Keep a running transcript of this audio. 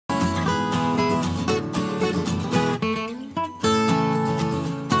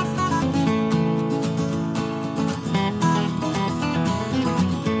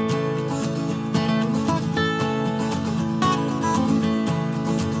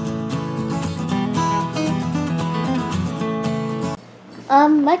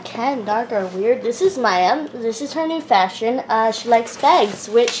My cat and dog are weird. This is Maya. This is her new fashion. She likes bags,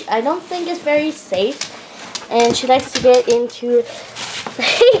 which I don't think is very safe. And she likes to get into...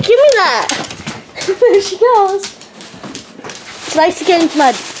 Hey, give me that! There she goes. She likes to get into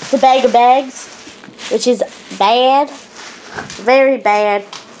the bag of bags, which is bad. Very bad.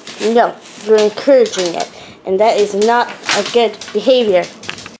 No, you're encouraging it. And that is not a good behavior.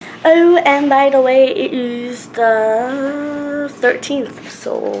 Oh, and by the way, it is the 13th,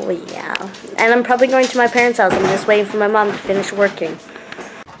 so yeah. And I'm probably going to my parents' house. I'm just waiting for my mom to finish working.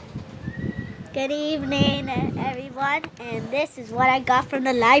 Good evening, everyone, and this is what I got from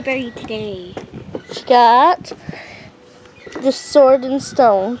the library today. She got the Sword and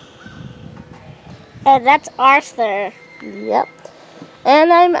Stone. And that's Arthur. Yep.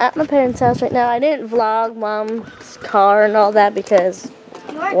 And I'm at my parents' house right now. I didn't vlog Mom's car and all that because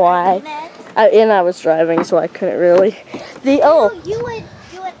why? And I was driving, so I couldn't really. You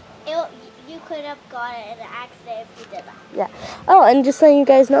could have gotten in an accident if you did that. Yeah. Oh, and just letting you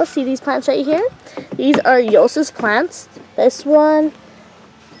guys know, see these plants right here? These are Yosa's plants. This one,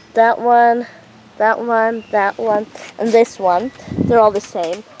 that one, that one, that one, and this one. They're all the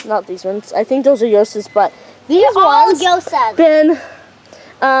same. Not these ones. I think those are Yosa's, but these ones been.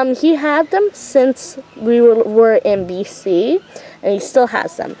 He had them since we were in BC, and he still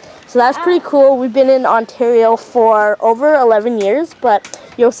has them. So that's pretty cool. We've been in Ontario for over 11 years, but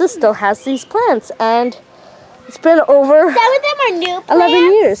Yosa still has these plants, and it's been over 11 years.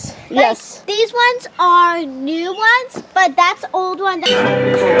 Like, yes. These ones are new ones, but that's old ones. You're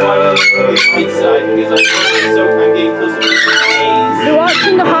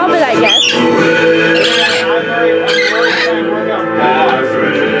watching The Hobbit, I guess.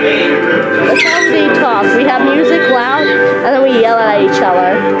 That's how we talk. We have music loud, and then we yell at each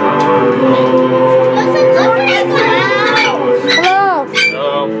other. Hello.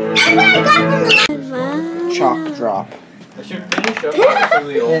 Chalk drop. I should finish up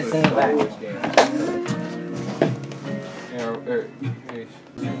actually all the Star Wars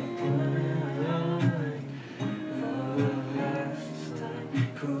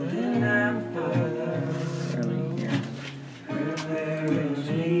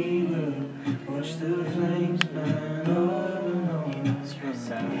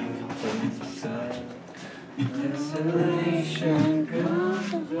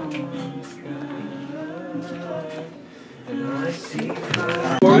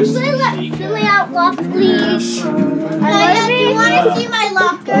Filling out lock leash. Do you want to see my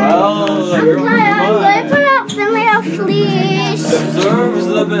locker? Well, I'm going to put out filling out leash. Deserves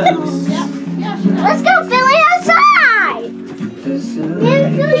the best. Let's go Philly outside. Me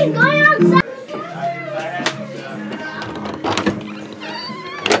and Philly's going outside.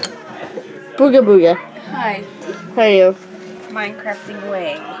 Booga booga. Hi. How are you? Minecrafting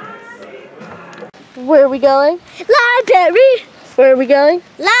away. Where are we going? Library. Where are we going?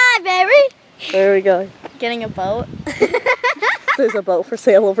 Library. Where are we going? Getting a boat. There's a boat for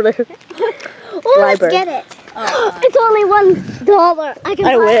sale over there. Oh, Library. let's get it. It's only $1. I can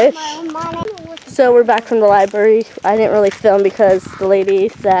I buy wish. my own money. So we're back from the library. I didn't really film because the lady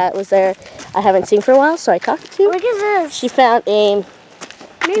that was there I haven't seen for a while, so I talked to. Look at this. She found a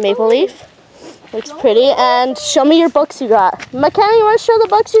maple leaf. Looks pretty. And show me your books you got. McKenna, you want to show the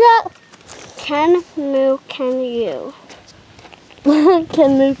books you got? Can you? Can you?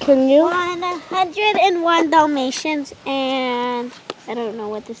 101 Dalmatians and I don't know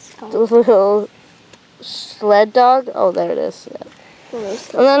what this is called. The little sled dog. Oh, there it is. Yeah. And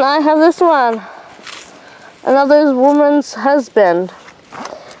then I have this one. Another woman's husband.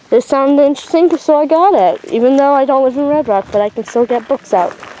 This sounded interesting, so I got it. Even though I don't live in Red Rock, but I can still get books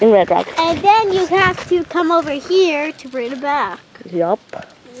out in Red Rock. And then you have to come over here to bring it back. Yup.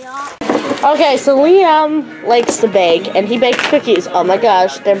 Yeah. Okay, so Liam likes to bake, and he bakes cookies. Oh my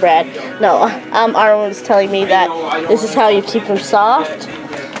gosh, they're bread. No, Arwen was telling me that this is how you keep them soft.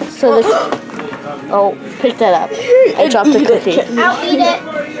 So this... Oh, pick that up. I dropped the cookie. I'll eat it.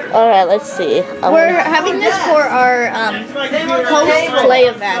 Alright, let's see. We're having this for our post play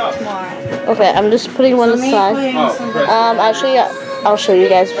event tomorrow. Okay, I'm just putting one aside. Actually, I'll show you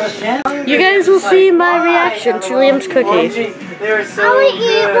guys. You guys will see my reaction to Liam's cookie. I'll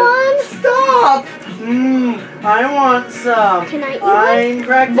eat one. Stop! I want some. Can I eat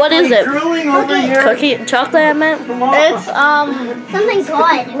one? What is it? Drooling over here. Cookie? Chocolate, I meant? It's Something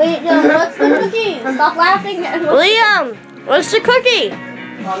good. Wait, no, what's the cookie? Stop laughing. Liam! What's the cookie?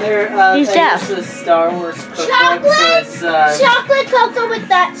 He's deaf. The Star Wars cookbook. Chocolate! So it's, Chocolate cocoa with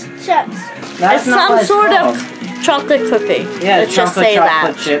that chips. that's It's not some what sort called. of chocolate cookie. Yeah, Let's just chocolate say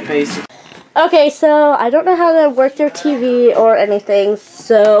that. chip, basically. Okay, so I don't know how to work their TV or anything,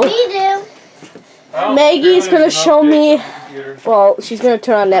 so We do. Maggie's gonna show me. Well, she's gonna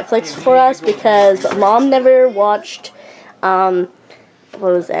turn on Netflix for us because Mom never watched, what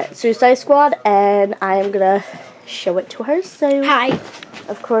was that? Suicide Squad, and I am gonna show it to her. So, Hi.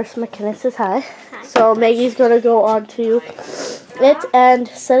 of course, McKenna says hi. So Maggie's gonna go on to it and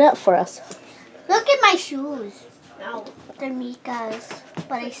set it up for us. Look at my shoes. No, they're Mika's,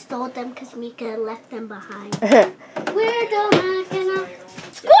 but I stole them because Mika left them behind. Where do McKenna?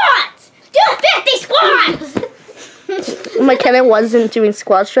 Squats! Do 50 squats! McKenna wasn't doing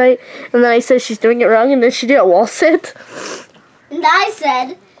squats right, and then I said she's doing it wrong, and then she did a wall sit. And I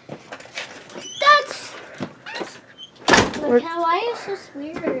said, that's... McKenna, why are you so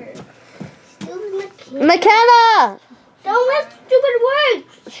weird? Stupid McKenna. McKenna! Don't let stupid words.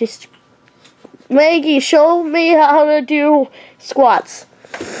 She's Maggie, show me how to do squats.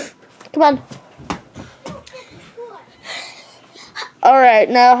 Come on. Alright,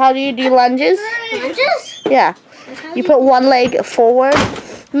 now how do you do lunges? Lunges? Yeah. You put one leg forward.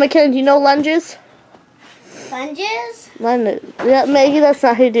 McKenna, do you know lunges? Lunges? Lunges. Yeah, Maggie, that's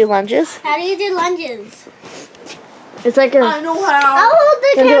not how you do lunges. How do you do lunges? It's like a... know how. I'll hold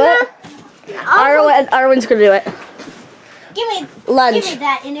the Can do camera. it? Arwen's gonna do it. Give me Lunge.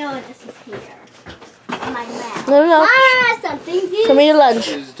 that and it will disappear. My mouth. No. Something. Come here, lunge.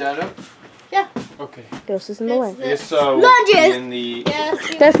 Is that up? Yeah. Okay. Ghost is in the way. Yes, so Lunges. in the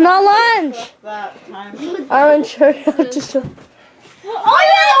That's not lunge. That time. Arwen, show you how to show. Oh,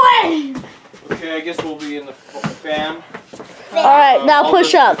 the other way. okay, I guess we'll be in the fam. Alright, now All the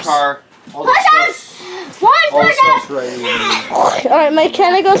push-ups. car- all the Push-ups. stuff's- One All the push-up. stuff's ready. Alright,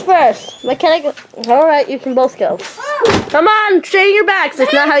 McKenna goes first. McKenna go. Alright, you can both go. Come on, straighten your backs.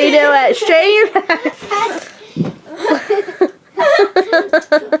 That's not how you do it. Straighten your backs.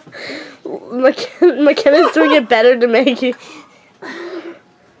 McKenna's doing it better than Maggie.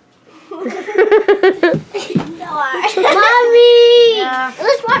 Mommy. Yeah.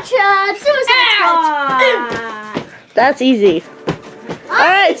 Let's watch Suicide Squad. That's easy.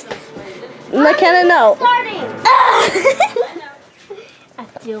 Alright, McKenna, no. Starting. I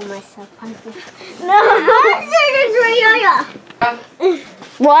feel myself hungry. No, I'm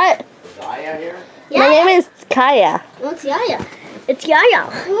What? Zaya here? My name is Kaya. What's Yaya? It's Yaya.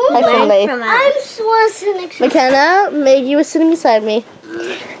 Hi, Finley. I'm sitting next to McKenna, Maggie was sitting beside me.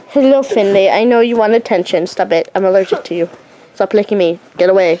 Hello, Finley. I know you want attention. Stop it. I'm allergic to you. Stop licking me. Get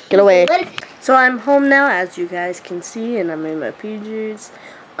away. Get away. So I'm home now, as you guys can see, and I'm in my PJs.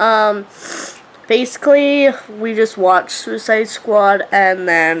 Basically, we just watched Suicide Squad and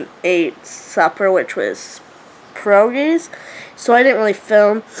then ate supper, which was pierogies. So I didn't really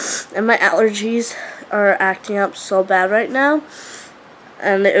film, and my allergies are acting up so bad right now.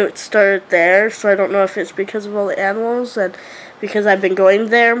 And it started there, so I don't know if it's because of all the animals and because I've been going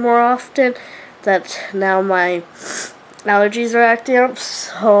there more often that now my allergies are acting up,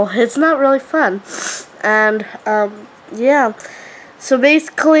 so it's not really fun. And yeah, so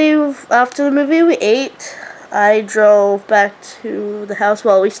basically after the movie we ate, I drove back to the house.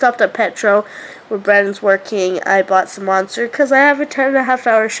 Well, we stopped at Petro where Brandon's working. I bought some Monster because I have a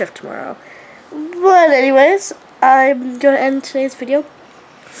 10.5-hour shift tomorrow. But anyways, I'm gonna end today's video,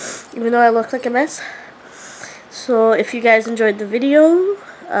 even though I look like a mess. So if you guys enjoyed the video,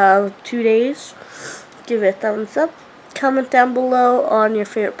 2 days, give it a thumbs up, comment down below on your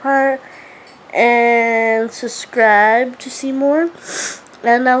favorite part, and subscribe to see more.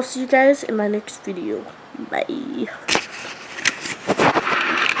 And I'll see you guys in my next video. Bye.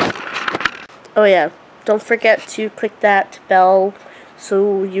 Oh yeah, don't forget to click that bell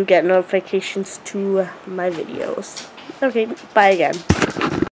so you get notifications to my videos. Okay, bye again.